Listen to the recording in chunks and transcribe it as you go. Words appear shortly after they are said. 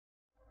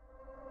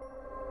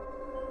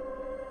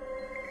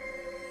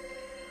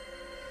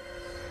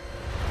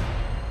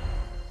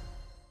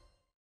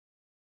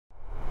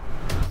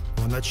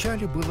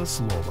начале было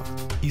Слово,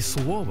 и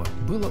Слово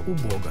было у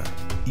Бога,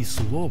 и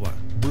Слово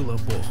было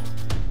Бог.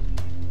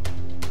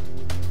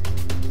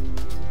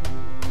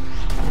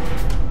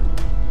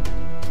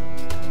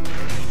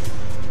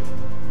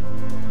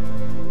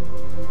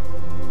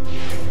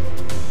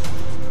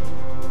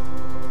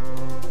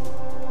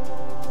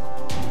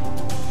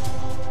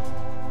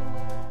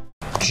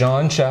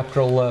 John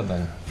chapter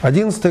 11.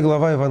 11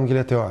 глава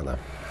Евангелия от Иоанна.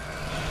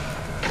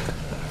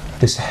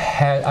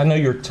 I know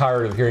you're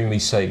tired of hearing me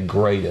say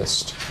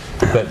greatest,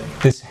 but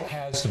this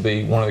has to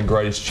be one of the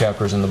greatest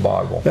chapters in the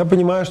Bible. Я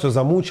понимаю, что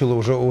замучил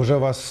уже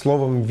вас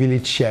словом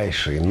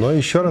 «величайший», но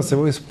еще раз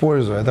его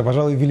использую. Это,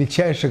 пожалуй,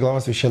 величайшая глава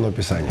Священного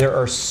Писания. There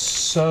are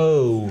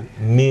so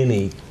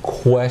many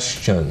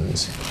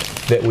questions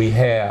that we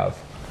have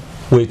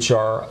which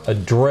are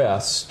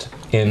addressed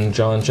in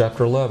John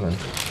chapter 11.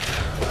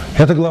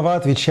 Эта глава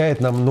отвечает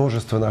на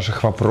множество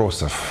наших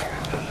вопросов.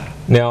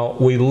 Now,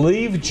 we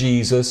leave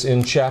Jesus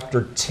in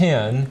chapter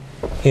 10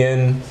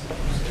 in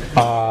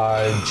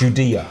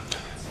Judea.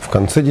 В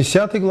конце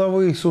 10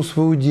 главы Иисус в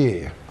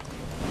Иудее.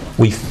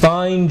 We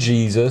find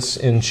Jesus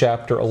in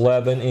chapter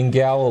 11 in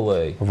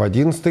Galilee. В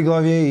 11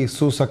 главе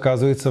Иисус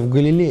оказывается в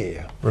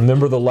Галилее.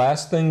 Remember, the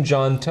last thing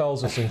John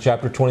tells us in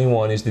chapter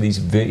 21 is that he's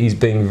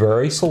being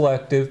very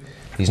selective.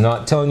 He's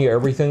not telling you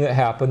everything that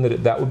happened,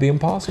 that would be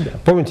impossible.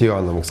 Помните,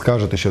 Иоанн нам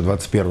скажет еще в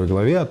 21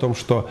 главе о том,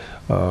 что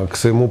к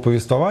своему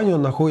повествованию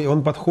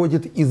он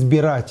подходит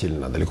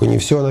избирательно, далеко не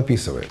все он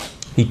описывает.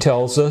 He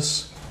tells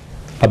us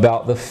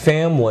about the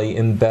family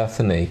in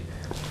Bethany,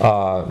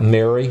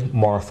 Mary,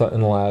 Martha,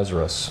 and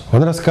Lazarus.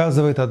 Он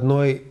рассказывает об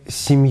одной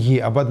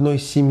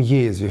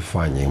семье из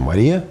Вифании: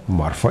 Мария,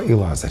 Марфа и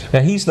Лазарь.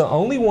 Now, he's the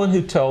only one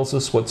who tells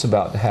us what's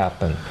about to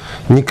happen.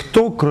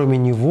 Никто, кроме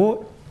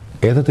него,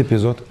 этот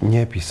эпизод не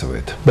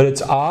описывает. But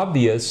it's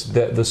obvious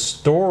that the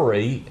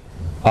story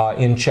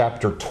in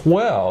chapter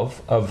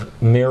 12 of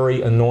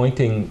Mary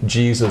anointing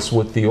Jesus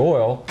with the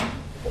oil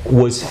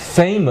was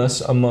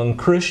famous among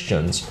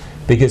Christians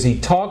because he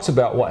talks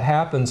about what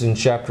happens in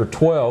chapter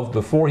 12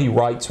 before he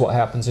writes what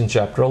happens in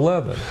chapter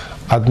 11.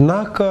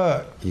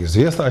 Однако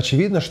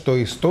очевидно,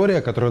 что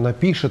история, которую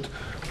напишет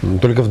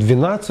только в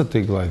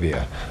 12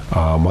 главе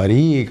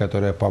Марии,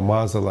 которая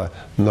помазала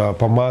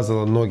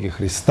ноги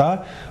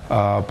Христа,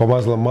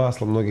 помазала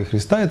маслом ноги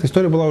Христа, эта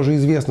история была уже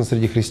известна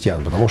среди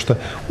христиан, потому что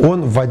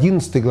он в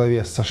 11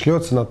 главе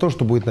сошлется на то,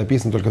 что будет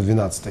написано только в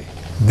 12.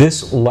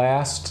 This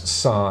last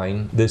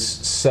sign, this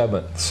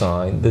seventh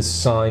sign, this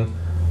sign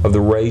of the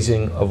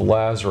raising of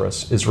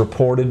Lazarus is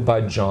reported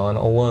by John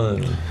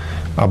alone.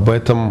 Об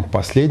этом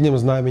последнем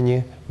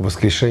знамени,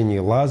 воскрешении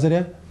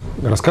Лазаря,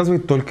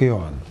 рассказывает только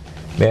Иоанн.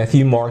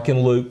 Matthew, Mark,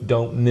 and Luke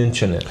don't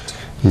mention it.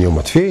 Ни у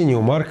Матфея, ни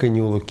у Марка,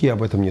 ни у Луки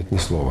об этом нет ни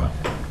слова.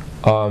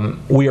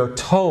 We are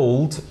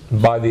told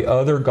by the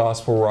other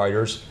gospel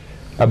writers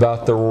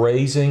about the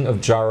raising of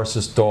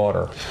Jairus'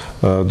 daughter.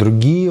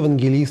 Другие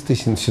евангелисты,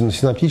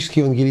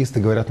 синоптические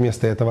евангелисты говорят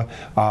вместо этого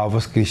о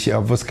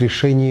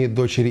воскрешении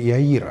дочери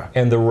Иаира.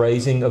 And the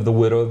raising of the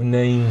widow of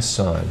Nain's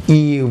son.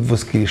 И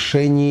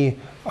воскрешении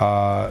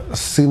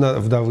сына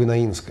вдовы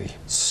Наинской.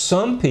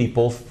 Some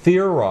people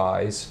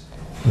theorize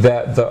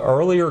that the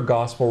earlier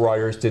gospel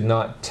writers did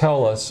not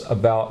tell us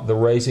about the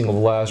raising of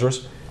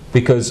Lazarus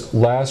because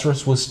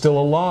Lazarus was still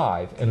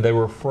alive, and they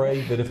were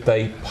afraid that if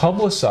they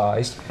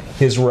publicized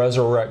his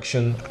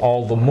resurrection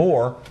all the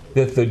more,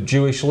 that the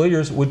Jewish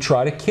leaders would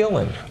try to kill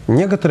him.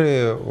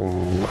 Некоторые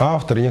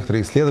авторы,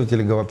 некоторые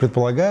исследователи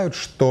предполагают,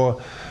 что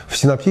в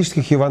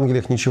синоптических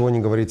Евангелиях ничего не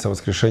говорится о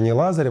воскрешении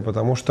Лазаря,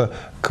 потому что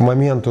к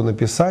моменту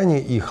написания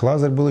их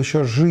Лазарь был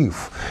еще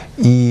жив,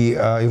 и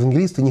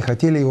евангелисты не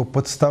хотели его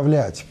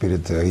подставлять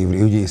перед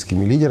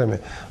иудейскими лидерами,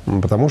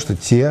 потому что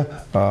те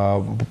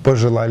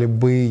пожелали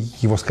бы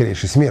его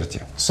скорейшей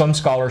смерти. Some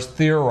scholars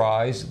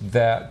theorize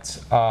that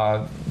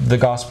the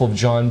Gospel of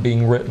John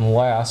being written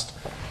last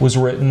was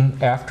written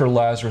after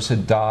Lazarus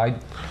had died.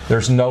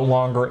 There's no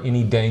longer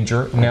any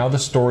danger. Now the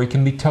story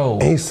can be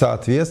told. И,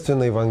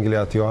 соответственно, Евангелие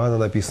от Иоанна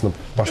написано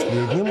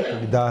последним,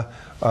 когда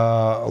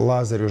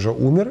Лазарь уже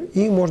умер,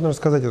 и можно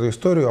рассказать эту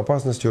историю,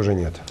 опасности уже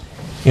нет.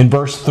 In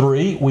verse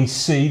 3, we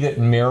see that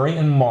Mary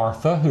and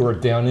Martha, who are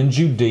down in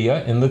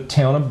Judea in the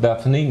town of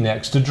Bethany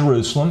next to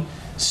Jerusalem,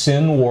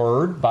 send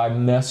word by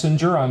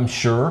messenger, I'm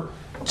sure,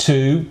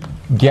 to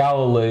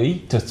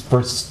Galilee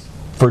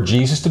for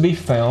Jesus to be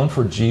found,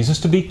 for Jesus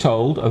to be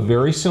told a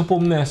very simple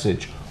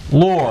message.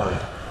 Lord,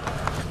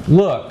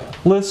 look,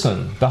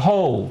 listen,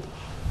 behold,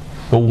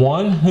 the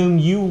one whom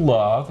you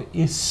love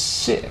is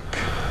sick.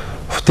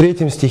 В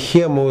 3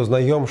 стихе мы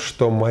узнаем,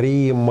 что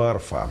Мария и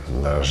Марфа,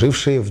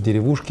 жившие в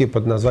деревушке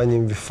под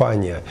названием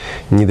Вифания,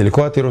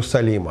 недалеко от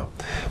Иерусалима,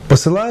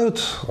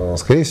 посылают,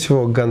 скорее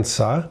всего,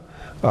 гонца,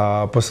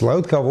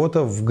 посылают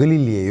кого-то в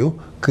Галилею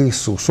к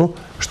Иисусу,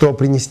 чтобы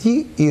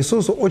принести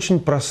Иисусу очень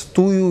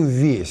простую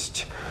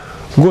весть.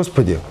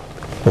 Господи,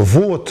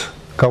 вот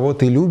кого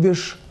ты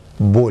любишь,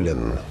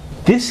 болен.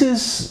 This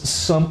is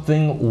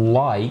something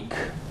like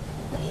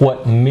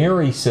what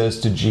Mary says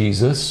to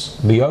Jesus,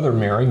 the other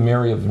Mary,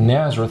 Mary of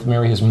Nazareth,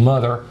 Mary his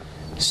mother,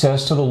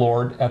 says to the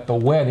Lord at the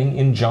wedding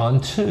in John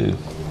 2.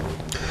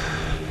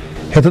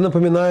 Это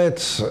напоминает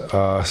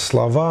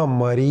слова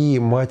Марии,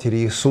 матери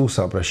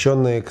Иисуса,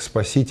 обращенные к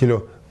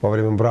Спасителю во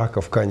время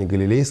брака в Кане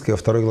Галилейской, во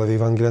 2 главе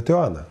Евангелия от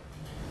Иоанна.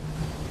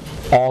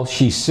 All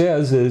she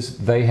says is,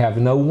 they have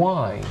no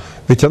wine.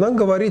 Ведь она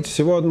говорит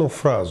всего одну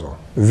фразу.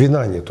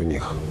 Вина нет у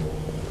них.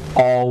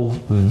 All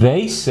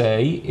they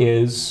say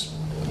is,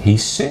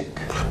 he's sick.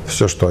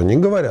 Все, что они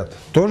говорят,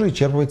 тоже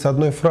исчерпывается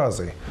одной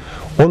фразой.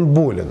 Он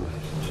болен.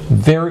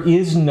 There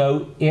is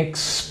no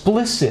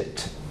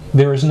expressed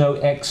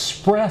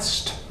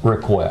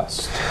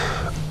request.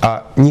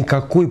 А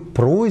никакой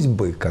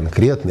просьбы,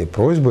 конкретной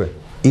просьбы,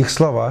 их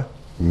слова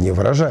не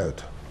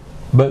выражают.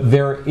 But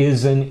there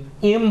is an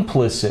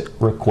implicit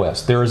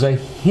request. There is a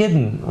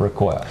hidden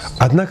request.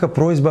 Однако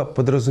просьба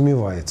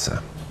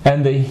подразумевается.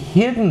 And the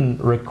hidden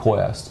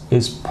request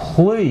is,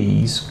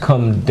 please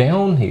come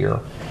down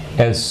here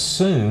as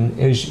soon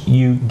as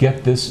you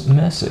get this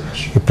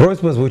message. И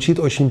просьба звучит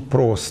очень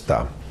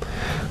просто.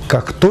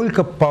 Как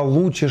только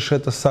получишь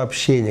это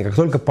сообщение, как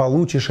только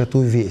получишь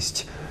эту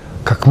весть,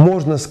 как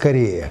можно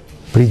скорее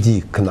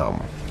приди к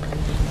нам.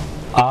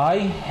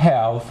 I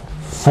have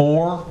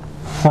 4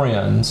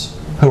 friends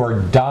who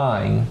are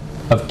dying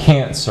of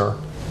cancer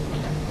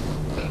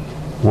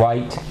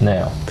right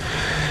now.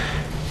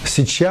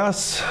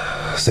 Сейчас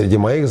среди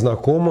моих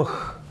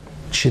знакомых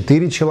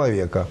 4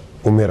 человека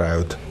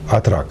умирают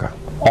от рака.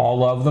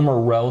 All of them are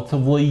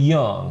relatively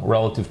young,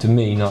 relative to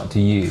me, not to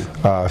you.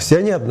 Все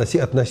они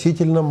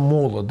относительно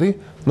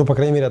молоды, ну, по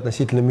крайней мере,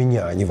 относительно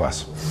меня, а не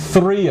вас.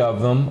 3 of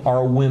them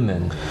are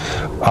women.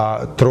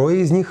 А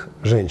 3 из них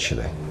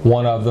женщины.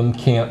 One of them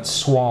can't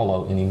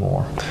swallow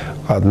anymore.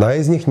 Одна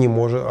из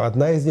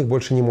них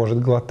больше не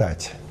может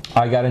глотать.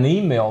 I got an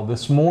email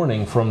this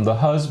morning from the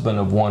husband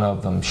of one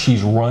of them.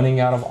 She's running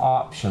out of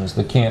options.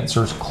 The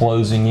cancer's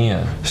closing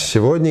in.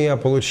 Сегодня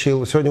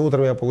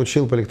утром я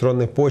получил по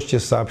электронной почте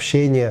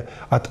сообщение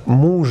от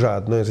мужа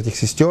одной из этих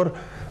сестер.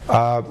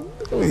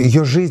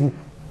 Ее жизнь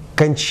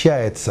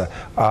кончается,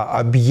 а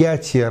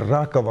объятия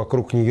рака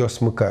вокруг нее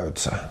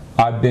смыкаются.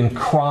 I've been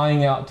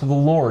crying out to the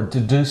Lord to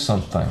do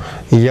something.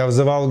 И я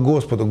взывал к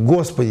Господу: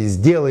 Господи,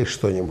 сделай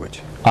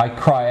что-нибудь. I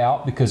cry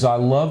out because I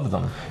love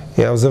them.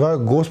 Я взываю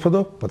к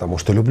Господу, потому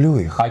что люблю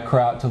их. I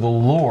cry out to the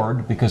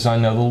Lord because I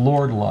know the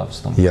Lord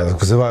loves them. Я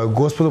взываю к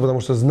Господу, потому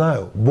что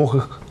знаю, Бог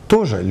их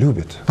тоже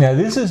любит. Now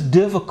this is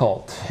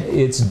difficult.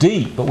 It's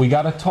deep, but we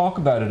got to talk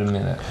about it a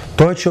minute.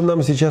 То, о чем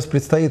нам сейчас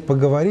предстоит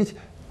поговорить,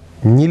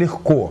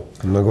 нелегко,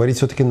 но говорить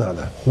все-таки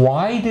надо.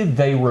 Why did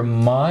they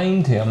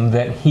remind him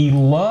that he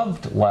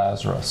loved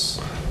Lazarus?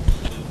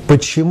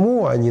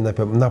 Почему они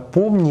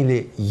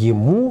напомнили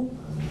ему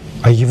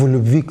о его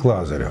любви к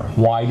Лазарю?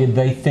 Why did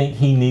they think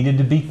he needed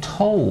to be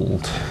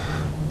told?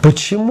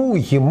 Почему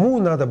ему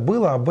надо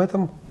было об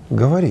этом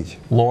говорить?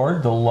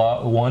 Lord, the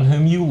one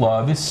whom you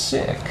love is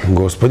sick.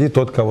 Господи,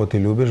 тот, кого ты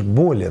любишь,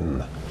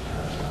 болен.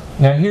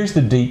 Now here's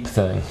the deep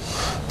thing.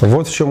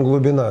 Вот в чем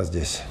глубина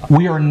здесь.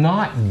 We are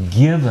not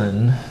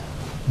given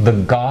the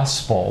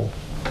gospel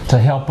to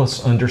help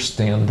us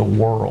understand the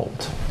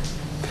world.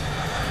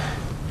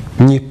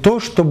 Не то,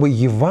 чтобы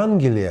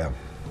Евангелие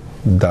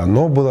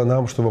дано было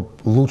нам, чтобы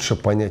лучше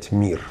понять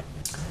мир.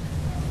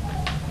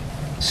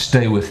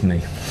 Stay with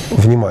me.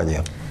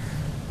 Внимание.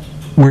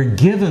 We're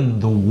given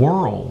the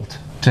world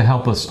to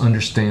help us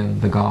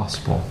understand the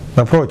gospel.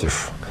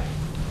 Напротив,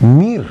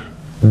 мир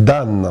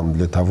дан нам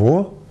для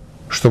того,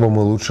 чтобы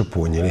мы лучше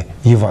поняли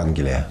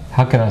Евангелие.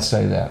 How can I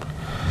say that?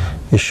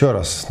 Еще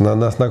раз,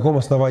 на каком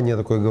основании я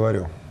такое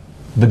говорю?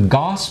 The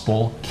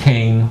gospel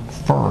came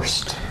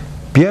first.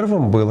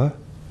 Первым было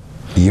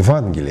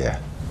Евангелие.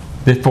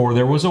 Before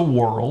there was a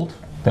world,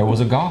 there was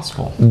a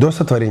gospel. До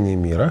сотворения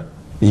мира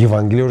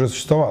Евангелие уже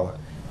существовало.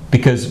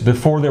 Because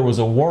before there was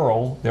a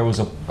world, there was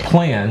a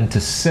plan to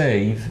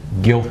save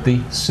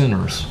guilty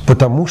sinners.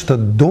 Потому что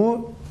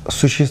до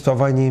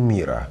существования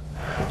мира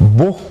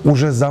Бог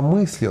уже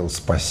замыслил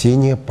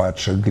спасение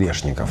падших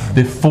грешников.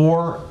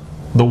 Before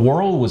the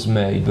world was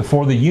made,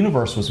 before the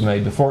universe was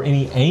made, before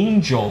any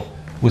angel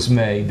was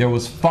made, there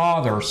was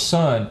Father,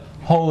 Son,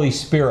 Holy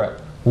Spirit,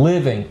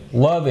 living,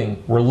 loving,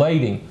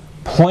 relating,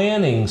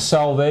 planning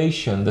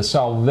salvation, the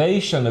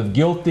salvation of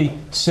guilty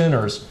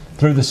sinners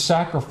through the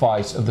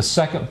sacrifice of the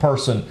second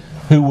person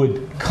who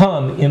would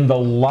come in the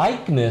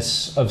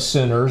likeness of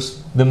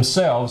sinners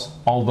themselves,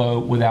 although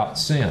without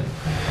sin.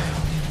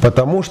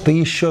 Потому что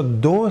еще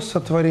до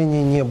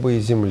сотворения неба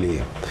и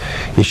земли,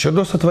 еще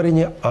до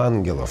сотворения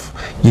ангелов,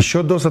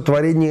 еще до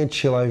сотворения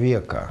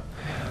человека,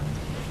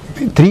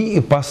 3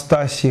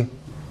 ипостаси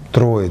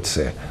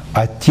Троицы,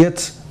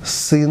 Отец,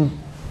 Сын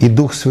и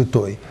Дух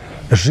Святой,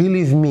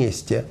 жили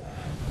вместе,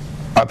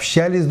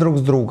 общались друг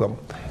с другом,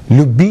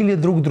 любили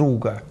друг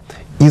друга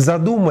и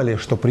задумали,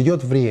 что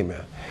придет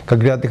время,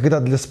 когда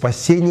для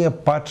спасения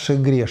падших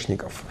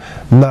грешников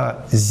на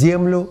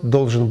землю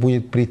должен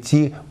будет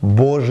прийти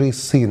Божий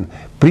Сын,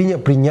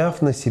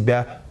 приняв на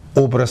себя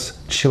образ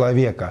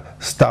человека,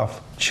 став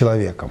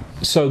человеком.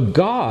 So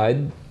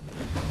God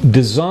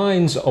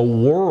designs a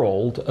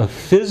world of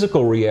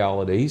physical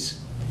realities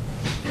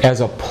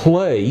as a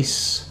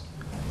place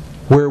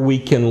where we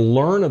can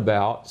learn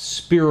about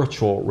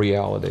spiritual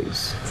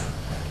realities.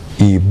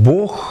 И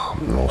Бог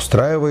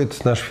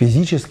устраивает наш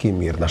физический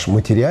мир, наш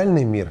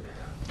материальный мир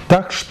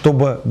так,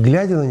 чтобы,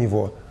 глядя на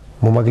него,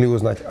 мы могли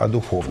узнать о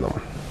духовном.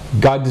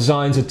 God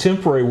designs a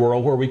temporary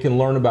world where we can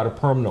learn about a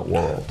permanent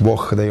world.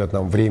 Бог дает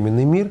нам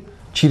временный мир,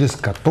 через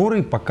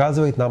который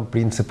показывает нам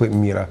принципы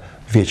мира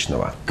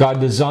вечного.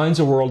 God designs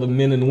a world of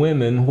men and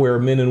women where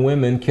men and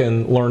women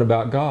can learn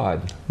about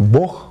God.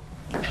 Bог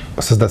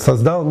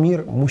создал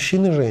мир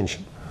мужчин и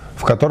женщин,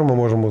 в котором мы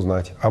можем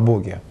узнать о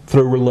Боге.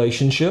 Through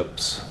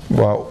relationships.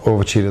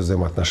 Через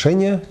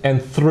взаимоотношения.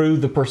 And through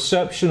the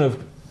perception of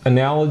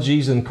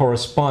analogies and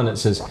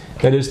correspondences.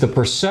 That is, the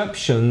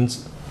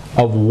perceptions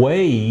of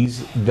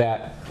ways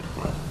that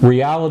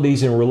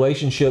realities and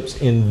relationships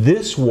in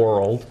this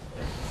world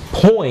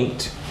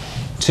point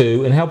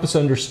to and help us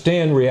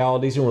understand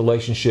realities and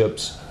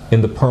relationships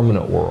in the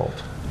permanent world.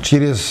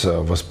 Через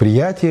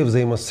восприятие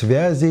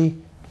взаимосвязей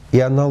и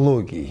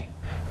аналогий,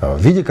 в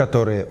виде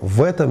которые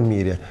в этом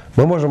мире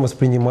мы можем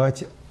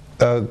воспринимать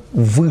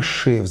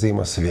высшие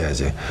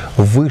взаимосвязи,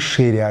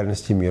 высшие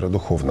реальности мира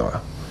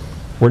духовного.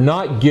 We're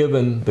not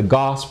given the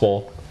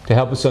gospel to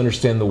help us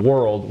understand the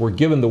world. We're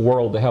given the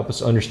world to help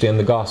us understand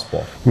the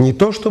gospel. Не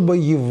то чтобы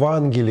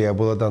Евангелие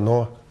было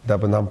дано,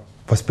 дабы нам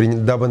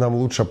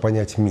лучше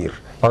понять мир.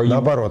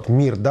 Наоборот,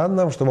 мир дан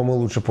нам, чтобы мы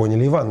лучше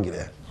поняли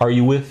Евангелие. Are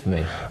you with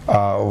me?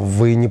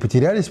 Вы не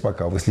потерялись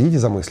пока? Вы следите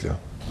за мыслью?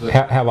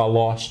 Have I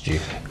lost you?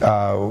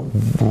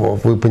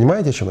 Вы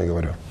понимаете, о чем я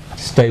говорю?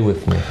 Stay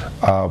with me.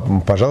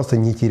 Пожалуйста,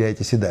 не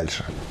теряйтесь и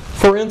дальше.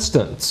 For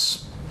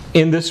instance,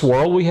 in this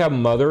world we have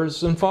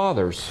mothers and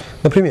fathers.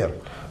 Например,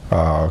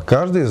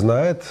 каждый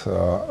знает,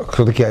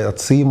 кто такие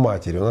отцы и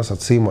матери. У нас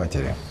отцы и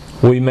матери.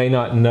 We may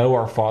not know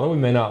our father, we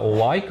may not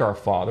like our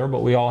father,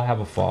 but we all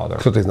have a father.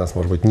 Кто-то из нас,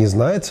 может быть, не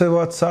знает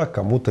своего отца,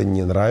 кому-то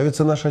не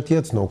нравится наш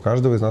отец, но у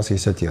каждого из нас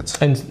есть отец.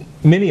 And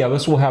many of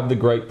us will have the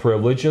great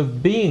privilege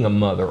of being a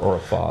mother or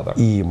a father.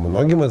 И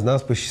многим из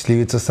нас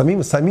посчастливится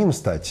самим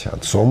стать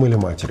отцом или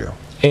матерью.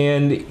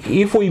 And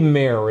if we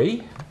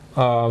marry,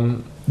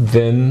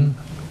 then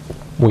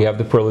we have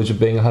the privilege of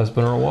being a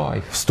husband or a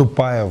wife.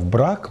 Вступая в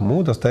брак, мы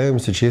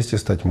удостаиваемся чести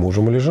стать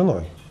мужем или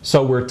женой.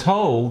 So we're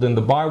told in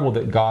the Bible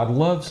that God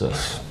loves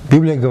us.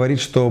 Библия говорит,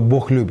 что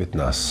Бог любит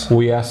нас.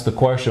 We ask the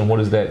question, what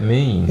does that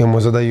mean? И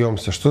мы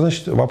задаемся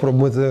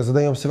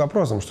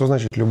вопросом, что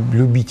значит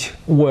любить?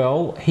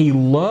 Well, He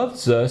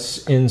loves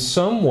us in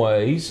some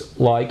ways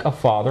like a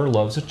father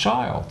loves a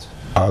child.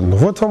 Ну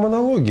вот вам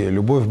аналогия.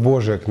 Любовь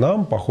Божия к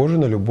нам похожа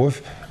на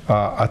любовь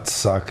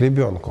отца к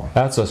ребенку.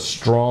 That's a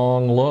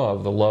strong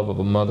love, the love of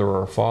a mother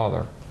or a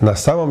father. На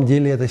самом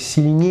деле это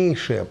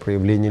сильнейшее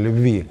проявление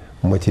любви,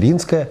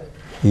 материнская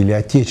или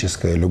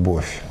отеческая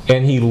любовь.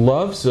 And He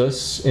loves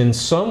us in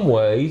some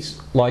ways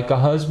like a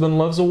husband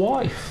loves a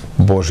wife.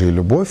 Божья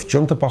любовь в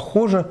чем-то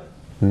похожа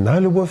на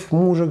любовь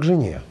мужа к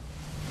жене.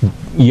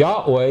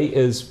 Yahweh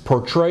is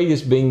portrayed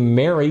as being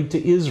married to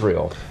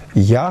Israel.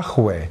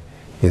 Яхве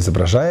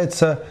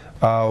изображается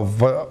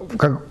в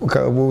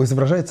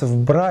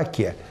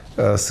браке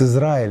с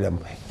Израилем.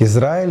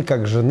 Израиль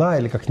как жена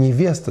или как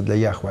невеста для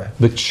Яхве.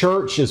 The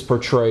church is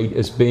portrayed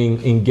as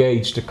being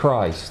engaged to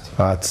Christ.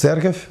 А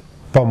церковь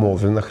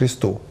помолвлена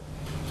Христу.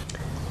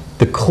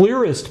 The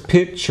clearest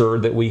picture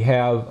that we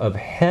have of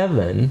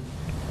heaven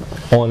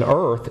on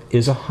earth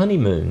is a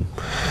honeymoon.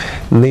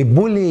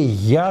 Наиболее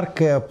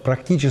яркая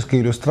практическая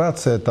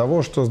иллюстрация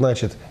того, что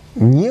значит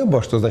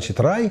небо, что значит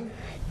рай,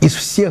 из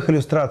всех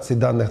иллюстраций,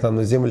 данных нам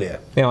на земле,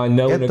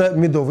 это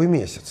медовый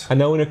месяц.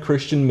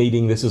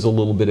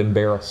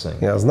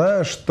 Я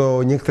знаю,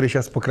 что некоторые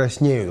сейчас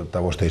покраснеют от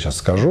того, что я сейчас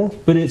скажу.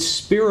 Но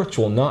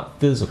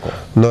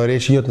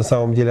речь идет на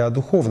самом деле о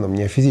духовном,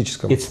 не о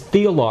физическом.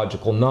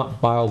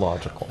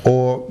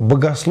 О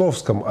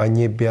богословском, а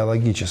не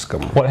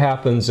биологическом.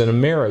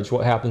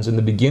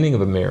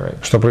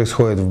 Что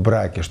происходит в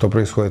браке, что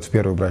происходит в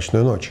первую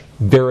брачную ночь.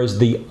 There is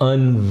the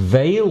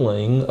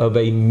unveiling of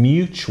a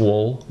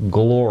mutual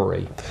glory.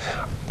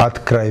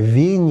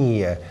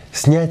 Откровение,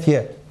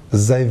 снятие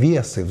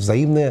завесы,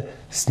 взаимное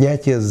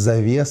снятие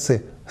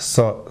завесы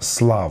со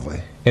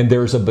славы. And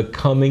there's a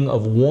becoming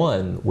of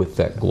one with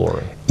that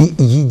glory. И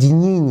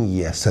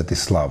единение с этой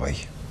славой.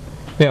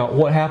 Now,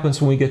 what happens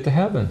when we get to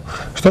heaven?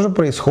 Что же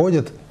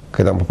происходит,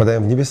 когда мы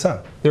попадаем в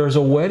небеса? There is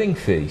a wedding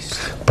feast.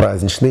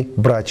 Праздничный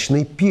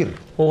брачный пир.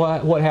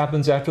 Well, what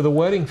happens after the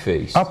wedding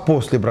feast? А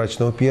после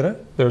брачного пира?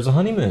 There's a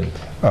honeymoon.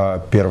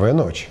 Первая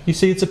ночь. You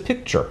see, it's a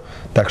picture.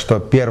 Так что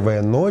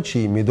первая ночь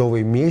и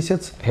медовый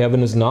месяц.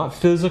 Heaven is not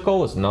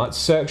physical, it's not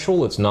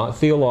sexual, it's not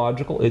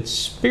theological, it's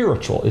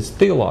spiritual, it's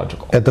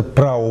theological. Это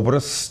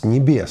прообраз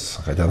небес.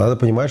 Хотя надо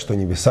понимать, что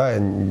небеса,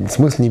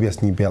 смысл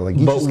небес не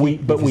биологический, не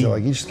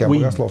физиологический, а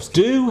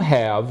богословский. We do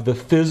have the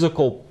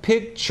physical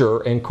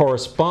picture and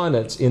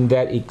correspondence in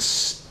that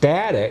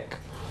ecstatic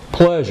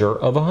pleasure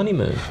of a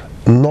honeymoon.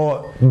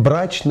 Но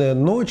брачная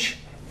ночь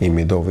и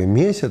медовый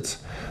месяц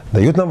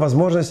дают нам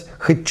возможность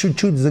хоть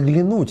чуть-чуть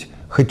заглянуть,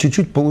 хоть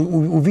чуть-чуть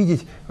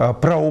увидеть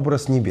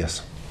прообраз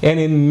небес. And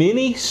in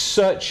many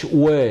such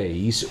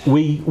ways,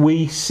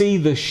 we see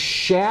the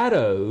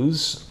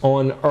shadows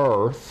on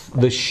earth,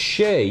 the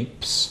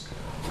shapes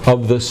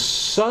of the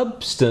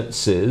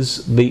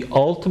substances, the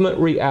ultimate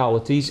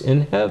realities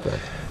in heaven.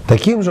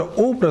 Таким же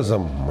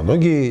образом,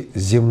 многие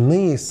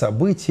земные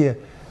события,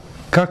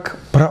 как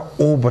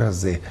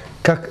прообразы,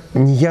 как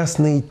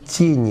неясные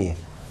тени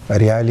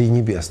реалий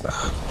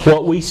небесных.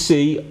 What we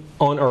see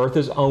on earth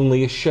is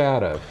only a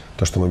shadow.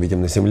 То, что мы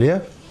видим на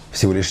земле,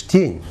 всего лишь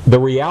тень. The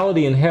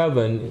reality in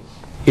heaven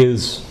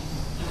is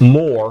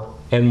more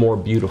and more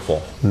beautiful.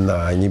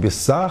 На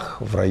небесах,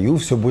 в раю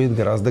все будет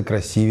гораздо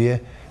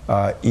красивее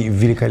и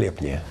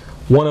великолепнее.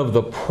 One of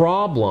the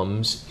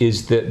problems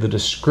is that the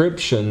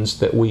descriptions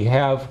that we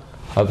have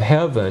of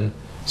heaven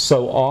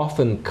so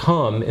often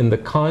come in the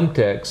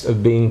context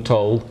of being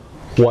told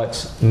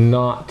what's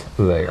not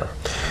there.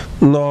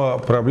 Но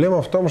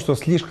проблема в том, что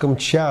слишком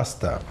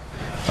часто,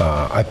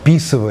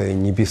 описывая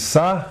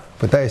небеса,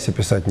 пытаясь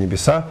описать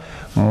небеса,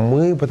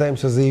 мы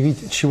пытаемся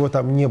заявить, чего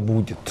там не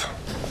будет.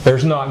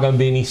 There's not going to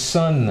be any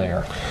sun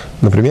there.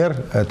 Например,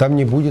 там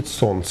не будет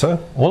солнца.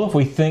 Well, if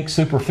we think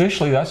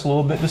superficially, that's a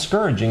little bit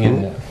discouraging,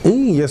 isn't it?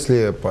 И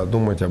если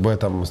подумать об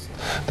этом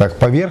так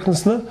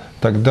поверхностно,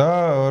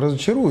 тогда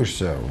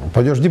разочаруешься,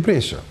 пойдешь в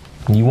депрессию.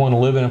 You want to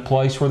live in a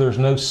place where there's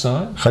no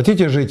sun?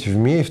 Хотите жить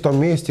в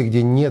том месте,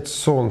 где нет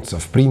солнца,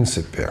 в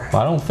принципе?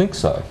 I don't think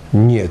so.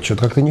 Нет,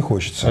 что-то как-то не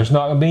хочется. There's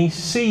not going to be any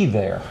sea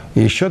there. И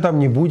еще там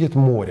не будет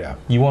моря.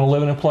 You want to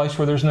live in a place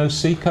where there's no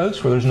sea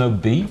coast, where there's no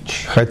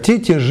beach?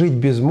 Хотите жить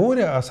без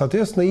моря, а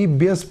соответственно и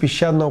без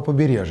песчаного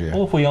побережья?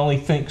 Well, if we only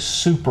think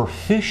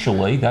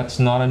superficially, that's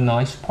not a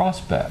nice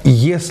prospect.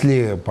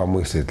 Если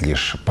помыслить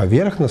лишь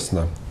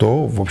поверхностно,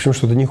 то, в общем,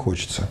 что-то не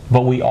хочется.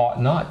 But we ought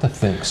not to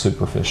think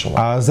superficially.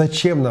 А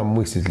зачем нам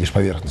мыслить лишь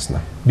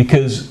поверхностно?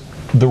 Because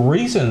the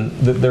reason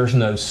that there's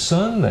no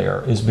sun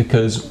there is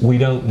because we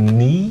don't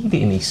need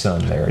any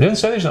sun there. It doesn't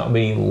say there's not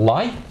any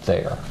light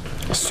there.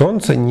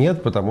 Солнца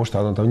нет, потому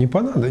что оно там не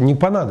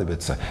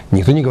понадобится.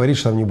 Никто не говорит,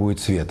 что там не будет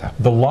света.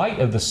 The light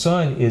of the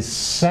sun is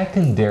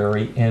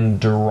secondary and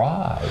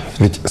derived.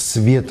 Ведь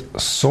свет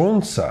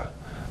солнца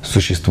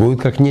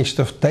существует как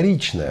нечто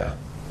вторичное.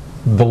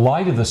 The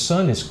light of the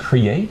sun is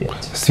created.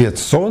 Свет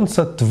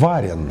солнца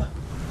тварен.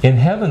 In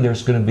heaven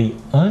there's going to be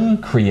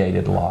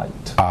uncreated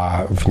light.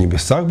 А в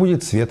небесах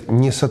будет свет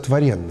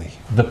несотворенный.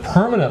 The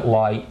permanent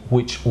light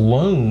which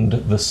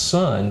loaned the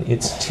sun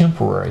its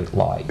temporary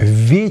light.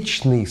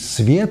 Вечный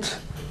свет,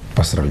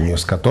 по сравнению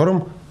с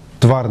которым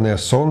тварное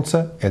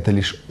солнце – это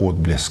лишь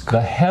отблеск.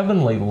 The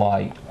heavenly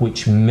light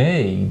which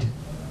made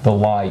the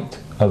light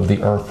of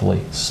the earthly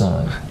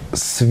sun.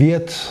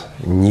 Свет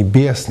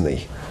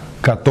небесный,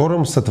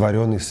 которым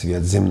сотворенный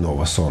свет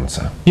земного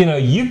солнца. You know,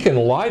 you can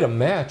light a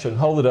match and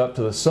hold it up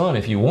to the sun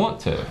if you want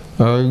to.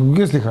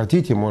 Если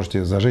хотите,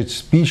 можете зажечь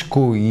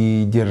спичку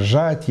и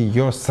держать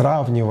ее,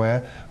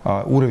 сравнивая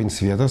уровень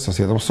света со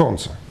светом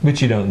солнца.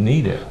 But you don't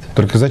need it.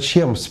 Только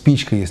зачем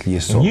спичка, если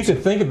есть You солнце?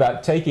 could think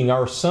about taking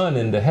our sun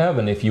into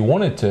heaven if you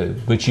wanted to,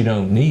 but you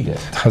don't need it.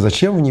 А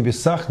зачем в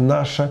небесах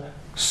наше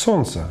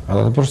солнце?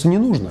 Оно просто не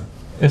нужно.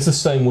 It's the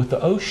same with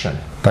the ocean.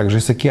 Так же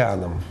и с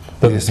океаном.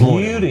 The Или с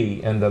морем.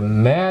 beauty and the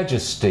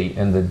majesty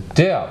and the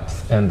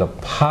depth and the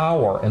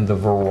power and the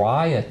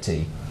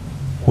variety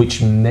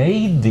which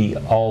made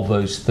all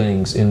those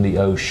things in the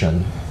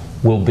ocean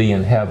will be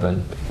in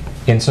heaven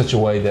in such a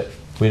way that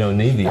we don't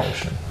need the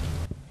ocean.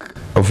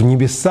 В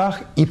небесах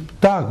и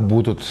так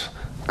будут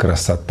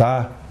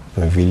красота,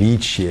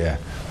 величие,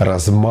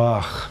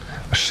 размах,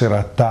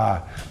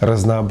 широта,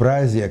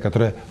 разнообразие,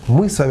 которое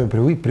мы с вами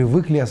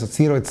привыкли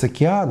ассоциировать с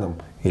океаном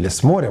или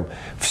с морем.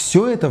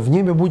 Все это в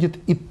небе будет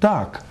и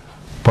так,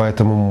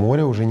 поэтому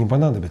море уже не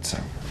понадобится.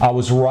 I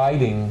was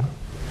writing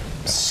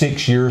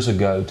 6 years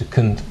ago to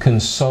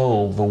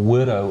console the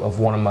widow of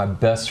one of my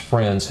best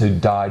friends who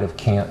died of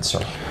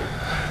cancer.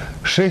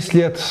 6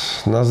 лет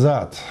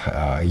назад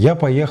я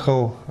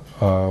поехал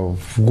в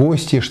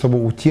гости,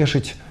 чтобы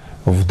утешить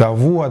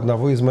вдову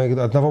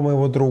одного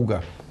моего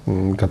друга,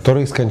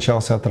 который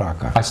скончался от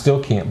рака. I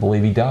still can't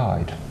believe he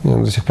died. Я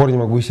до сих пор не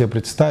могу себе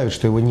представить,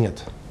 что его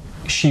нет.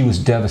 She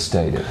was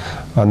devastated.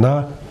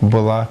 Она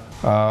была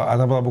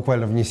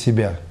буквально вне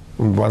себя.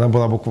 Она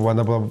была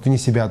вне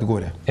себя от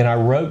горя. And I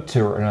wrote to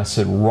her and I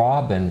said,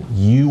 Robin,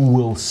 you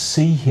will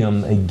see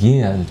him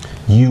again.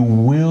 You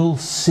will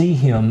see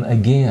him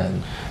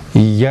again. И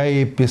я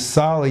ей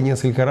писал и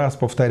несколько раз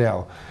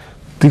повторял: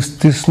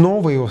 ты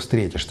снова его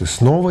встретишь, ты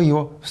снова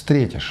его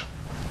встретишь.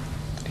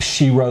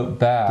 She wrote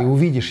back, Ты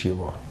увидишь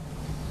его.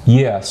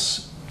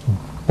 yes,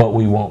 but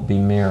we won't be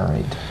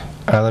married.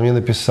 Она мне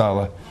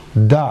написала: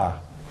 да,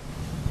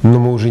 но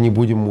мы уже не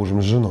будем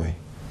мужем с женой.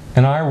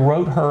 And I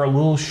wrote her a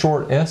little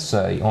short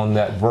essay on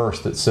that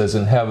verse that says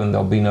in heaven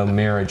there'll be no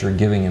marriage or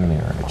giving in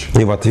marriage.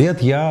 И в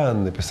ответ я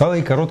написал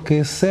ей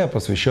короткое эссе,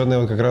 посвященное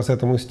вот как раз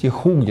этому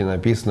стиху, где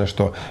написано,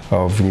 что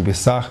в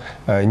небесах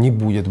не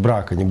будет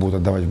брака, не будут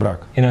отдавать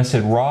брак. And I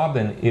said,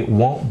 Robin, it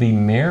won't be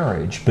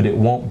marriage, but it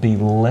won't be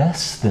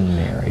less than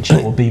marriage.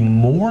 It will be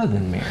more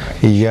than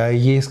marriage. И я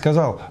ей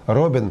сказал: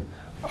 Робин,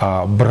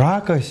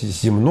 брака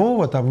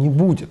земного там не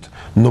будет,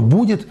 но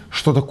будет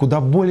что-то куда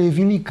более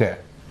великое.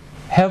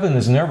 Heaven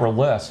is never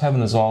less.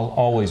 Heaven is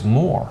always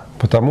more.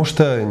 Потому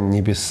что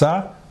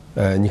небеса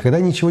никогда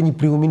ничего не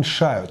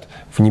преуменьшают.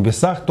 В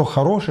небесах то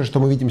хорошее, что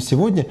мы видим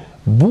сегодня,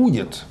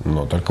 будет,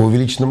 но только в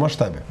увеличенном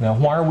масштабе. Now,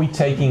 why are we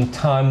taking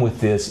time with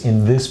this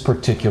in this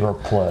particular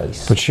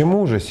place?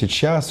 Почему же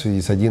сейчас, в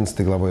связи с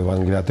 11 главой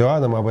Евангелия от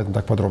Иоанна, мы об этом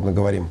так подробно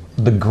говорим?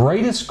 The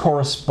greatest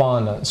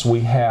correspondence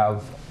we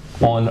have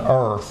on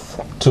earth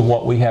to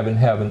what we have in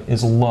heaven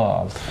is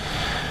love.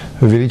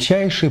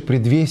 Величайший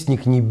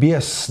предвестник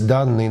небес,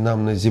 данный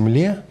нам на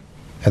земле,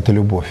 это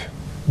любовь.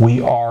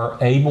 We are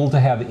able to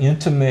have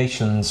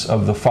intimations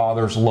of the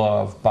Father's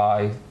love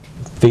by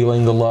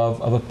feeling the love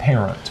of a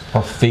parent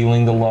or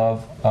feeling the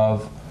love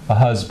of a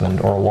husband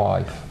or a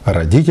wife.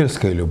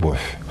 Родительская любовь,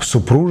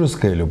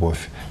 супружеская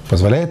любовь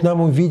позволяет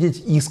нам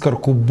увидеть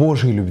искорку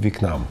Божьей любви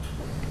к нам.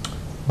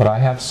 But I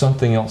have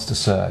something else to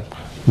say.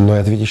 Но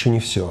это ведь еще не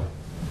все.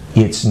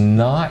 It's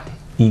not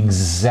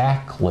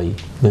exactly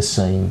the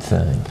same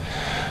thing.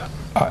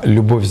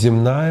 Любовь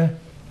земная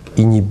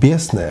и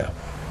небесная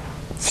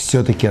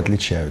все-таки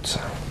отличаются.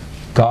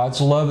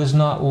 God's love is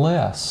not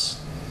less.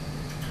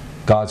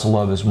 God's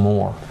love is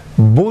more.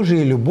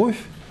 Божья любовь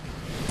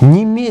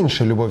не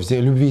меньше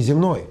любви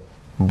земной.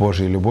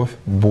 Божья любовь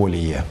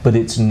более. But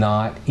it's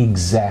not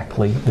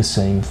exactly the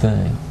same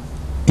thing.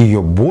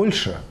 Ее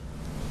больше,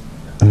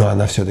 но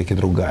она все-таки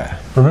другая.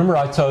 Remember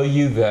I told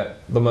you that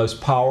the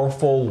most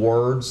powerful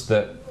words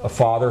that a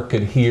father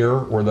could hear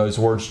were those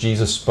words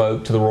Jesus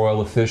spoke to the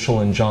royal official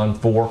in John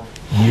 4,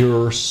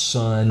 "Your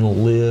son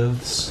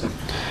lives."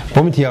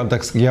 Помните,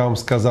 я вам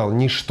сказал,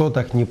 ничто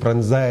так не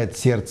пронзает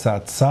сердце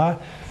Отца,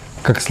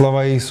 как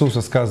слова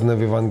Иисуса, сказанные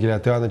в Евангелии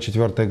от Иоанна,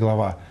 4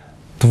 глава.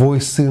 «Твой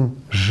сын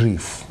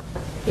жив».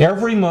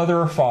 Every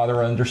mother or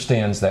father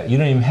understands that. You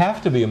don't even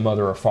have to be a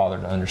mother or father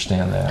to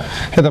understand that.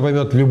 Это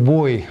поймет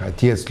любой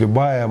отец,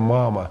 любая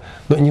мама.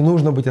 Но не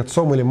нужно быть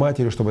отцом или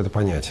матерью, чтобы это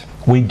понять.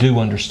 We do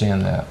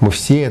understand that. Мы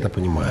все это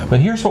понимаем.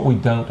 But here's what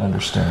we don't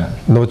understand.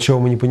 Но вот чего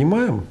мы не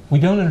понимаем, We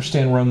don't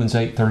understand Romans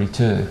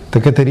 8:32.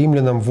 так это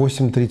Римлянам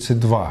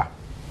 8:32.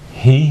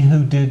 He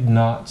who did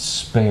not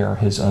spare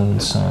his own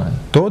son.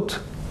 Тот,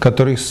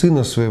 который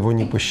сына своего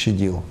не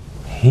пощадил.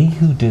 He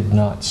who did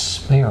not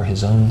spare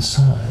his own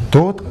son.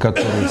 Тот,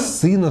 который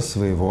сына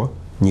своего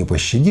не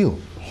пощадил.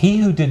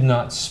 He who did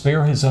not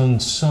spare his own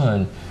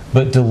son,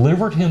 but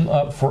delivered him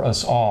up for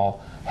us all,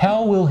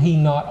 how will he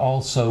not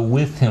also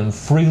with him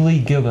freely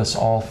give us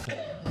all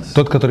things?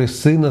 Тот, который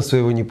сына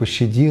своего не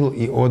пощадил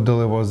и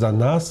отдал его за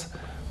нас,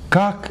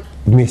 как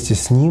вместе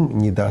с ним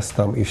не даст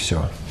нам и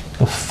все?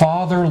 The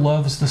Father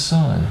loves the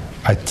Son,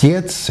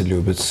 Отец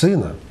любит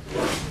сына,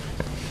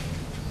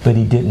 but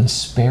he didn't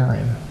spare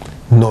him.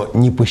 но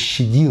не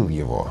пощадил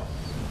его.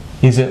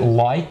 Is it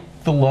like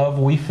the love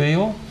we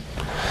feel?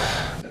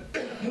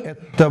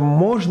 Это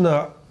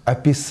можно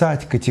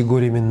описать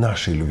категориями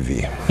нашей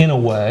любви. In a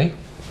way,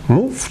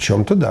 Ну, в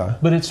чем-то да,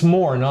 but it's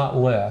more, not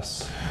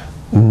less.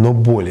 но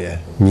более,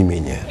 не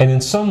менее. And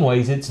in some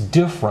ways it's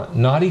different,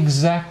 not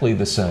exactly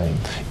the same.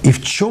 И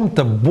в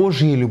чем-то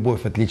Божья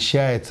любовь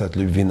отличается от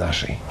любви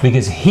нашей.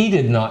 Because he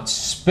did not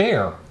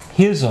spare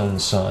his own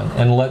son,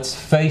 and let's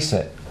face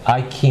it,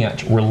 I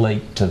can't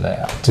relate to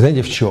that.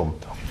 Знаете, в чем?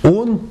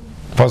 Он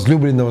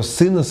возлюбленного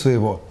сына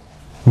своего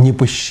не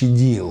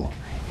пощадил.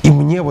 И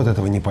мне вот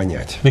этого не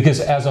понять. Because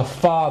as a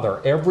father,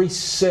 every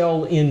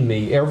cell in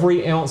me,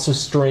 every ounce of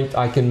strength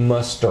I can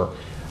muster,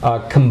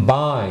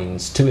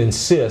 combines to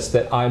insist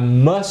that I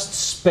must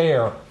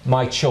spare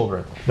my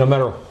children. No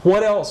matter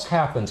what else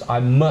happens,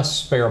 I must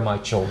spare my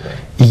children.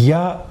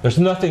 There's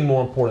nothing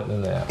more important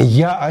than that.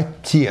 Я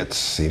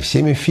отец, и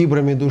всеми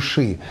фибрами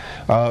души,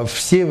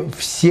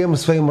 всем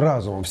своим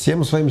разумом,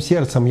 всем своим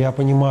сердцем я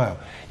понимаю,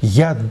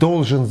 я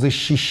должен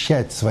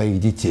защищать своих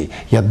детей,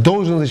 я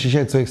должен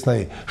защищать своих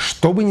сыновей.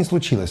 Что бы ни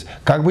случилось,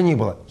 как бы ни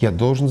было, я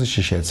должен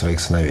защищать своих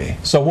сыновей.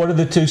 So what are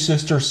the two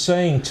sisters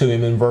saying to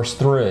him in verse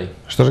 3?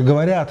 Что же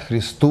говорят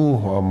Христу,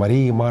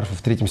 Марии и Марфе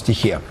в 3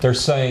 стихе? They're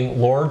saying,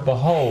 Lord,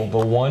 behold,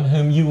 the one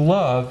whom you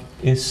love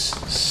is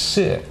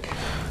sick.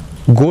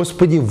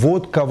 Господи,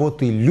 вот кого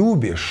ты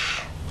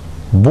любишь,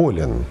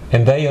 болен.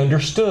 And they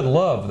understood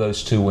love,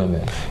 those two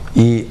women.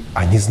 И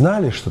они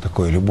знали, что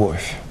такое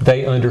любовь.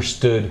 They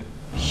understood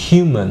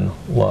human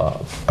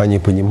love. Они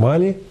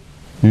понимали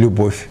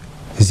любовь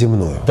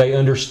земную. They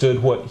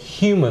understood what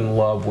human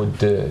love would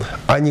do.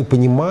 Они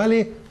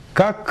понимали,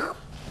 как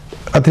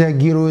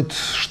отреагирует,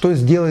 что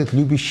сделает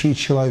любящий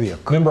человек.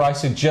 Remember, I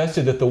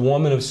suggested that the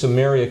woman of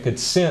Samaria could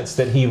sense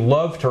that he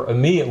loved her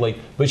immediately,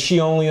 but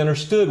she only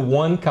understood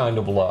one kind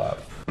of love.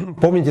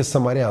 Помните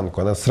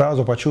самарянку? Она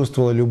сразу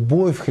почувствовала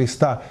любовь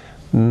Христа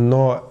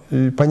Но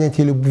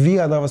понятие любви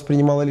она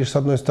воспринимала лишь с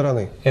одной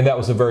стороны, And that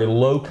was a very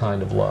low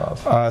kind of love.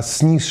 а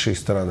с низшей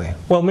стороны.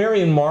 Well,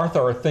 Mary and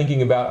Martha are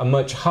thinking about a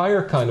much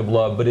higher kind of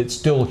love, but it's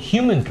still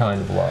human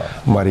kind of love.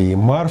 Мария и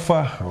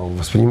Марфа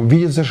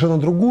видят совершенно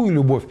другую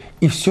любовь,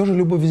 и все же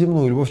любовь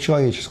земную, любовь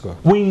человеческую.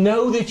 We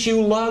know that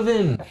you love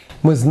him,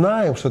 Мы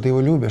знаем, что ты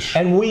его любишь.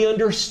 and we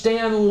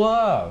understand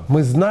love.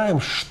 Мы знаем,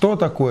 что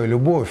такое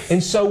любовь. And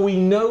so we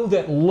know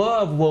that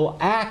love will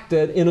act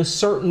in a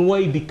certain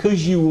way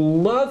because you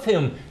love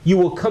him. You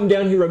will come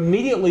down here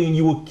immediately and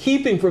you will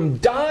keep him from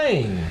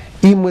dying.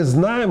 И мы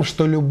знаем,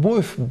 что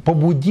любовь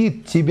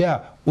побудит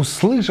тебя,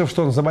 услышав,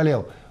 что он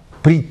заболел,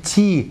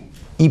 прийти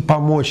и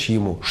помочь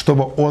ему,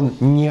 чтобы он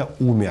не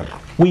умер.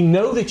 We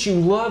know that you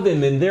love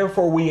him, and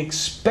therefore we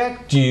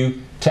expect you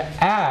to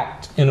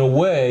act in a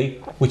way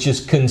which is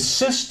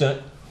consistent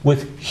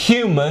with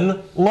human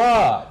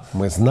love.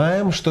 Мы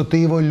знаем, что ты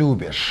его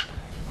любишь.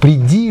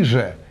 Приди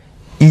же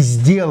и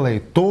сделай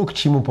то, к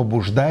чему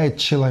побуждает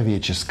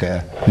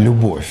человеческая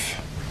любовь.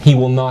 He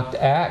will not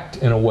act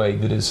in a way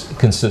that is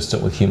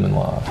consistent with human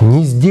love.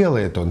 Не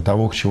сделает он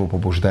того, к чему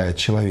побуждает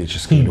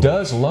человеческая He любовь.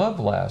 does love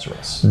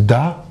Lazarus.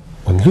 Да,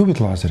 он любит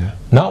Лазаря,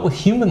 Not with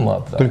human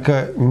love, though.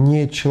 только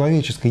не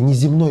человеческой, не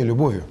земной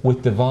любовью,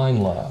 With divine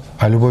love.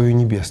 а любовью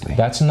небесной,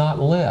 That's not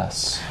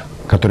less.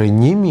 которая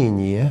не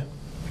менее,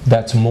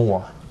 That's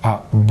more.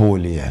 а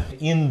более.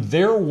 In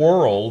their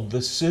world,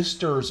 the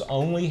sisters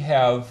only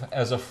have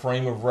as a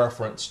frame of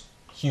reference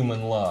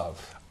human love.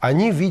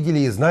 Они видели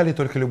и знали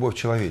только любовь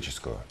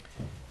человеческую.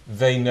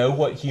 They know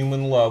what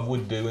human love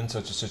would do in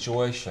such a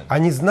situation.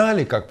 Они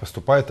знали, как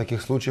поступает в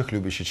таких случаях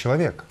любящий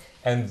человек.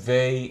 And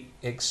they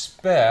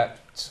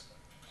expect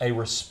a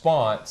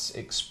response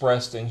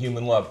expressed in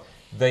human love.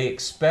 They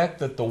expect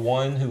that the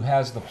one who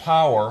has the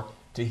power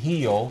to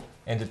heal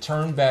and to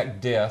turn back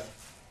death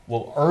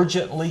will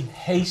urgently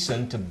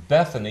hasten to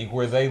Bethany,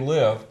 where they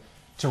live,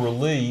 to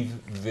relieve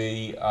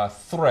the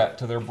threat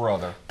to their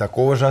brother.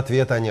 Такого же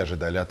ответа они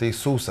ожидали от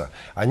Иисуса.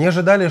 Они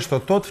ожидали, что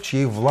тот, в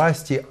чьей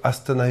власти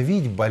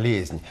остановить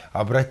болезнь,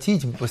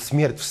 обратить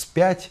смерть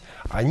вспять,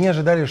 они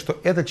ожидали, что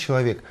этот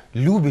человек,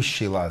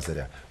 любящий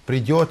Лазаря,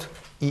 придет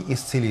и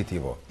исцелит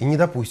его, и не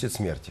допустит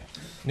смерти.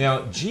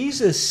 Now,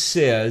 Jesus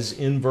says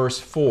in verse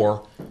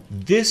 4,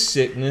 "This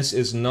sickness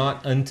is not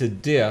unto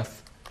death,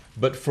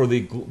 but for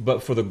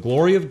the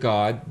glory of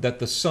God, that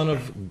the Son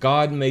of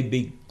God may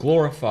be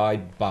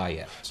glorified by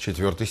it."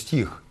 4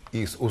 стих.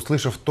 «И,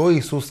 услышав то,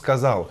 Иисус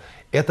сказал,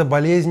 эта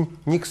болезнь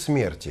не к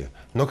смерти,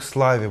 но к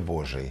славе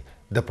Божией,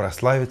 да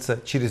прославится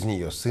через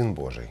нее Сын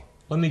Божий».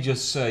 Let me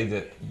just say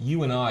that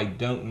you and I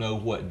don't know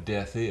what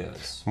death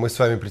is. Мы с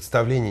вами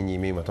представления не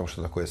имеем о том,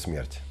 что такое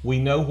смерть.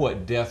 We know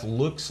what death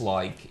looks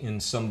like in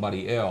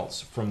somebody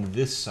else from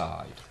this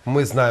side.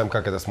 Мы знаем,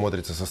 как это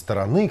смотрится со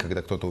стороны,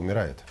 когда кто-то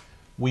умирает.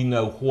 We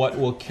know what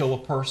will kill a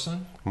person.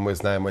 Мы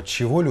знаем, от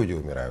чего люди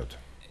умирают.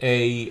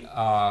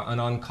 An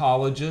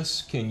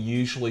oncologist can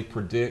usually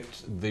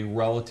predict the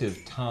relative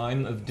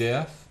time of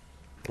death.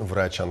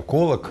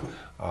 Врач-онколог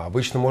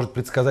обычно может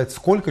предсказать,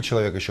 сколько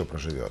человек еще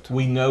проживет.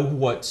 We know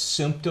what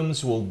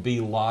symptoms will be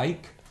like.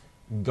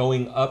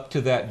 Going up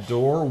to that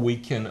door, we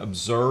can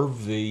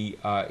observe the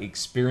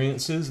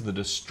experiences, the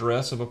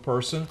distress of a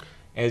person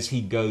as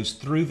he goes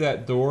through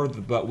that door,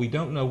 but we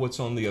don't know what's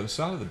on the other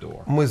side of the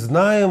door. Мы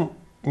знаем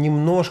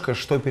немножко,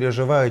 что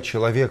переживает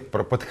человек,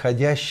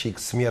 подходящий к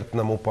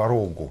смертному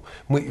порогу.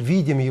 Мы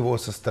видим его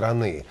со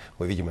стороны.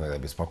 Мы видим иногда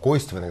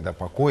беспокойство, иногда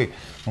покой.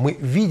 Мы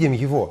видим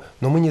его,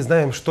 но мы не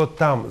знаем, что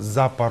там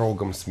за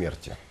порогом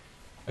смерти.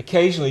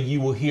 Occasionally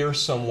you will hear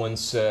someone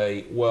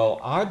say, well,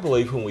 I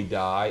believe when we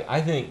die, I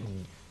think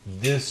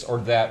this or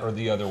that or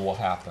the other will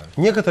happen.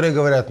 Некоторые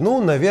говорят, ну,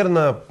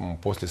 наверное,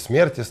 после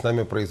смерти с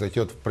нами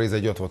произойдет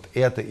вот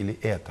это или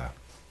это.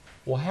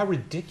 Well, how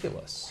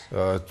ridiculous.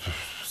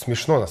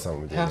 Смешно на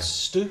самом деле. How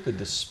stupid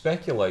to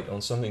speculate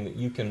on something that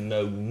you can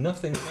know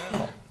nothing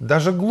about.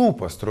 Даже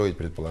глупо строить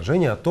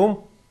предположение о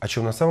том, о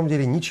чем на самом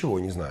деле ничего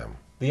не знаем.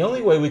 The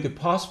only way we could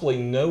possibly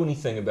know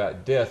anything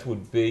about death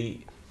would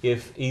be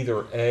if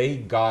either A,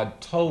 God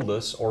told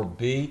us, or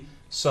B,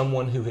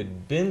 someone who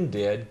had been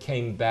dead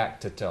came back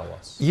to tell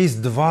us.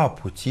 Есть два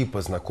пути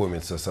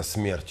познакомиться со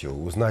смертью,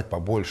 узнать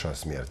побольше о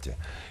смерти.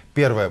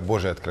 Первое –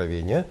 Божье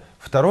откровение.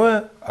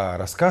 Второе –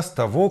 рассказ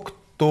того,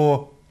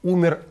 кто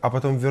умер, а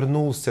потом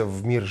вернулся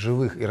в мир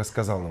живых и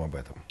рассказал нам об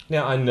этом.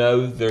 Now, I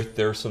know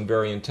there are some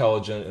very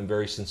intelligent and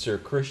very sincere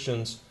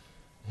Christians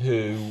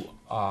who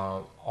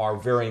are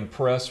very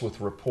impressed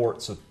with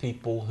reports of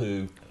people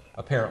who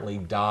apparently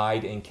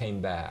died and came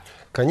back.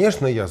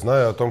 Конечно, я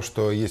знаю о том,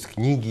 что есть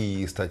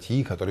книги и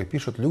статьи, которые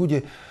пишут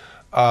люди,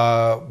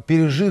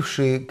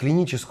 пережившие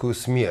клиническую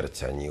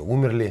смерть. Они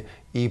умерли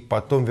и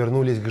потом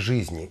вернулись к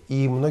жизни.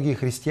 И многие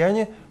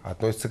христиане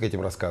относятся к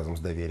этим рассказам с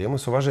доверием и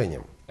с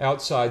уважением.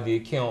 Outside the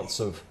accounts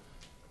of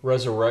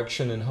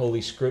resurrection in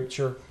Holy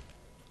Scripture,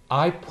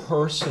 I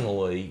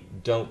personally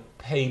don't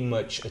pay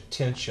much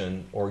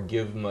attention or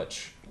give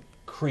much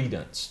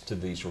credence to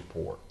these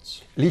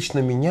reports. Лично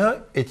меня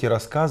эти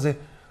рассказы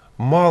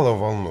мало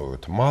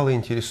волнуют, мало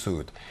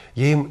интересуют.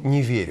 Я им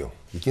не верю.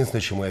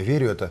 Единственное, чему я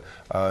верю, это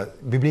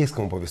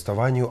библейскому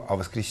повествованию о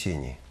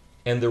воскресении.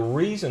 And the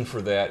reason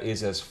for that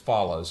is as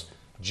follows.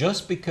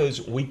 Just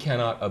because we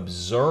cannot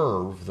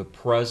observe the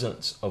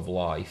presence of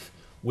life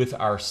with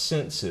our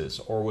senses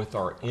or with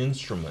our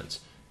instruments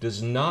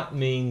does not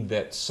mean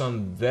that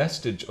some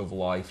vestige of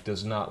life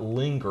does not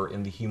linger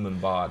in the human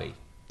body.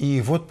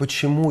 И вот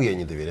почему я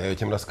не доверяю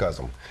этим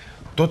рассказам.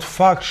 Тот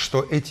факт,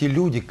 что эти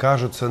люди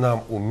кажутся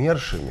нам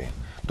умершими,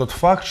 тот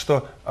факт,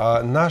 что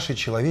наши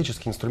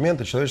человеческие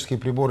инструменты, человеческие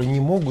приборы не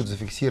могут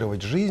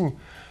зафиксировать жизнь,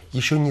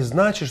 еще не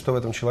значит, что в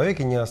этом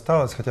человеке не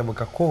осталось хотя бы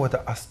какого-то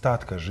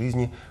остатка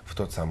жизни в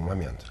тот самый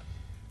момент.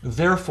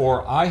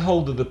 Therefore, I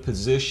hold to the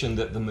position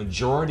that the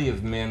majority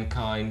of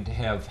mankind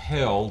have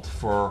held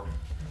for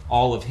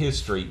all of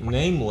history,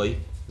 namely,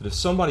 that if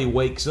somebody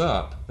wakes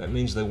up, that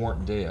means they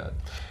weren't dead.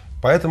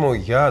 Поэтому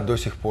я до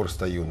сих пор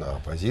стою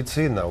на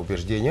позиции, на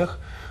убеждениях,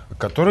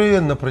 которые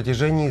на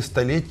протяжении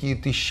столетий и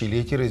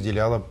тысячелетий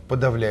разделяла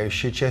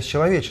подавляющая часть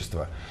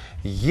человечества.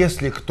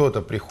 Если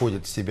кто-то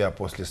приходит в себя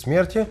после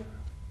смерти,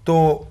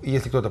 то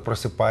если кто-то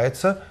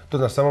просыпается, то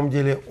на самом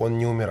деле он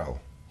не умирал.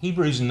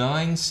 Hebrews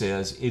 9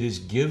 says it is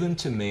given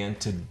to man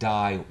to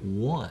die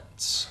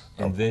once,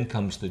 and then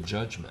comes the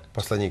judgment.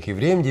 Послание к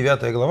Евреям,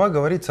 9 глава,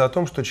 говорится о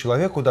том, что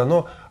человеку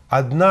дано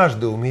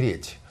однажды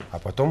умереть, а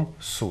потом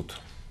суд.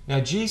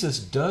 Now, Jesus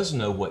does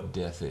know what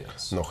death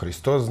is. Но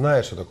Христос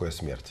знает, что такое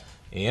смерть.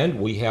 And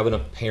we have an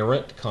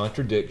apparent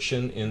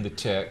contradiction in the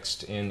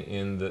text and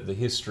in the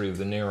history of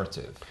the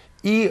narrative.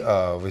 И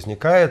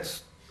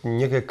возникает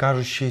некое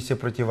кажущееся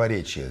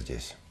противоречие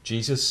здесь.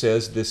 Jesus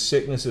says this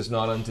sickness is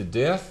not unto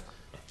death.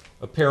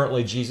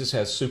 Apparently, Jesus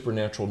has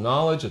supernatural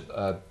knowledge.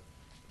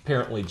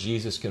 Apparently,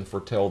 Jesus can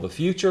foretell the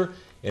future.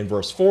 In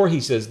verse 4, he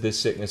says this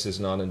sickness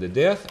is not unto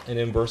death. And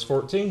in verse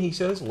 14, he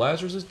says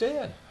Lazarus is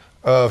dead.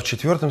 В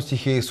 4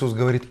 стихе Иисус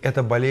говорит,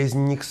 это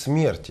болезнь не к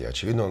смерти.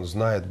 Очевидно, Он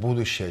знает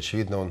будущее,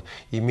 очевидно, Он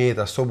имеет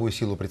особую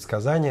силу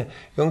предсказания.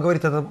 И Он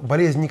говорит, это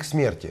болезнь не к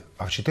смерти.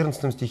 А в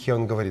 14 стихе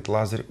Он говорит,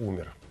 Лазарь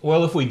умер.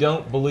 Well, if we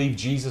don't believe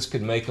Jesus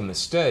could make a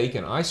mistake,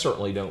 and I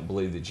certainly don't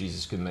believe that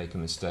Jesus could make a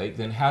mistake,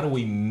 then how do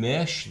we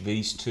mesh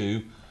these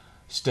two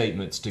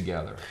statements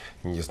together?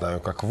 Не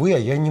знаю, как вы, а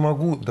я не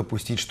могу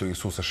допустить, что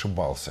Иисус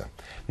ошибался.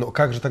 Но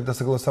как же тогда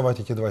согласовать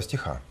эти два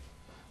стиха?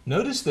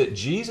 Notice that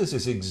Jesus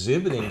is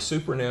exhibiting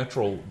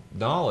supernatural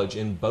knowledge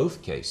in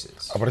both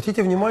cases.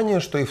 Обратите внимание,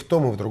 что и в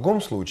том, и в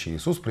другом случае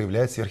Иисус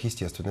проявляет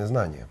сверхъестественные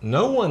знания.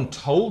 No one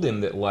told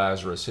him that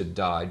Lazarus had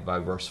died by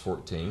verse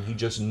 14. He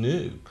just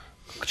knew.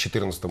 К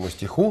 14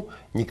 стиху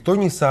никто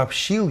не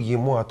сообщил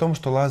ему о том,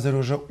 что Лазарь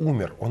уже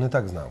умер. Он и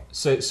так знал.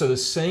 So the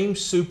same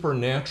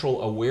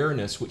supernatural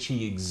awareness which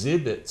he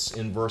exhibits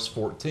in verse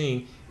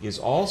 14 is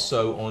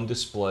also on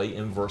display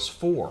in verse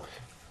 4.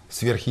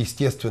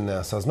 Сверхъестественное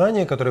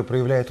осознание, которое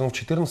проявляет он в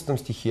 14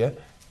 стихе,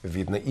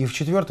 видно и в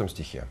 4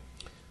 стихе.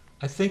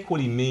 I think what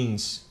he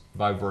means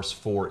by verse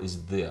 4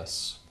 is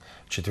this.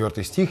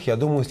 4 стих, я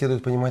думаю,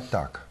 следует понимать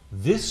так.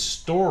 This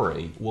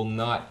story will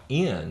not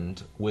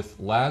end with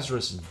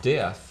Lazarus'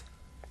 death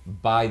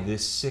by this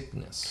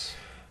sickness.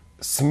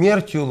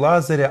 Смертью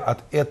Лазаря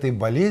от этой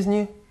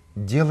болезни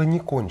дело не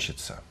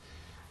кончится.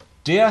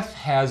 Death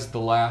has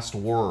the last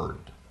word.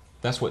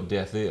 That's what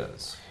death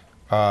is.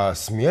 А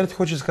смерть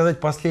хочет сказать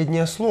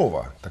последнее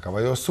слово. Такова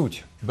ее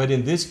суть. But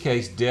in this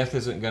case, death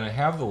isn't going to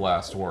have the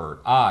last word.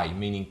 I,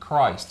 meaning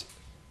Christ.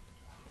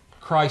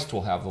 Christ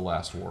will have the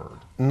last word.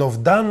 Но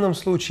в данном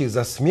случае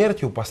за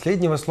смертью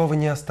последнего слова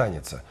не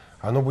останется.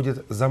 Оно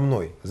будет за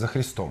мной, за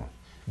Христом.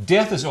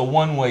 Death is a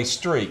one-way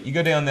street. You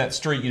go down that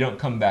street, you don't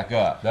come back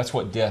up. That's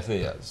what death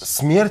is.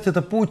 Смерть –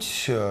 это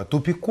путь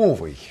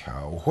тупиковый.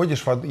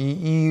 Уходишь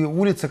и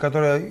улица, по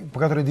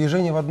которой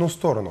движение в одну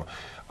сторону,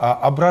 а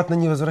обратно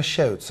не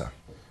возвращаются.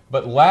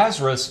 But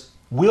Lazarus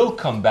will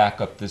come back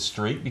up this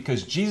street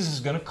because Jesus is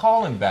going to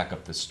call him back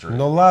up this street.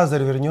 Но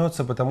Лазарь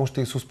вернется, потому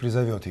что Иисус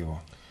призовет его.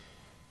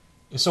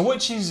 So what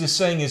Jesus is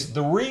saying is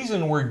the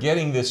reason we're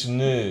getting this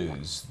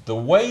news, the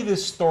way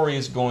this story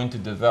is going to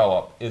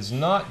develop, is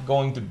not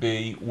going to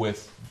be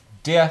with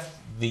death,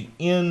 the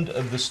end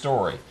of the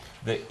story.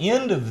 The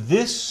end of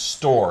this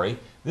story,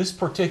 this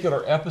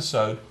particular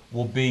episode,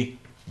 will be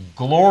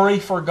glory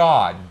for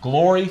God,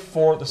 glory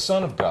for the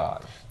Son of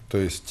God. То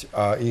есть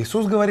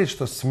Иисус говорит,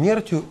 что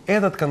смертью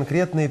этот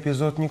конкретный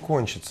эпизод не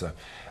кончится.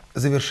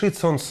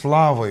 Завершится он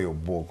славою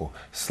Богу,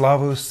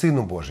 славою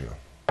Сыну Божию.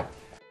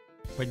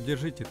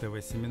 Поддержите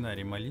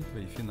ТВ-семинарий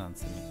молитвой и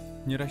финансами.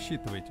 Не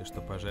рассчитывайте,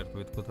 что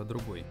пожертвует кто-то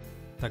другой.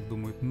 Так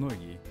думают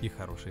многие, и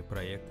хорошие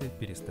проекты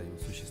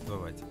перестают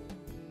существовать.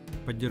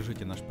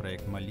 Поддержите наш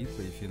проект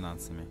молитвой и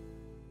финансами.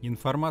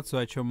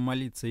 Информацию, о чем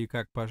молиться и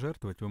как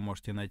пожертвовать, вы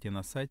можете найти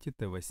на сайте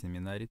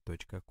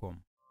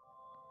tvseminary.com.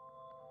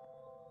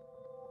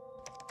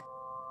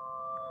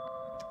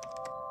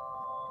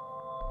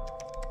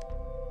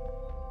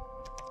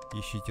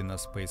 Ищите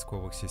нас в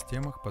поисковых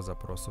системах по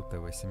запросу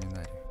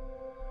ТВ-семинарий.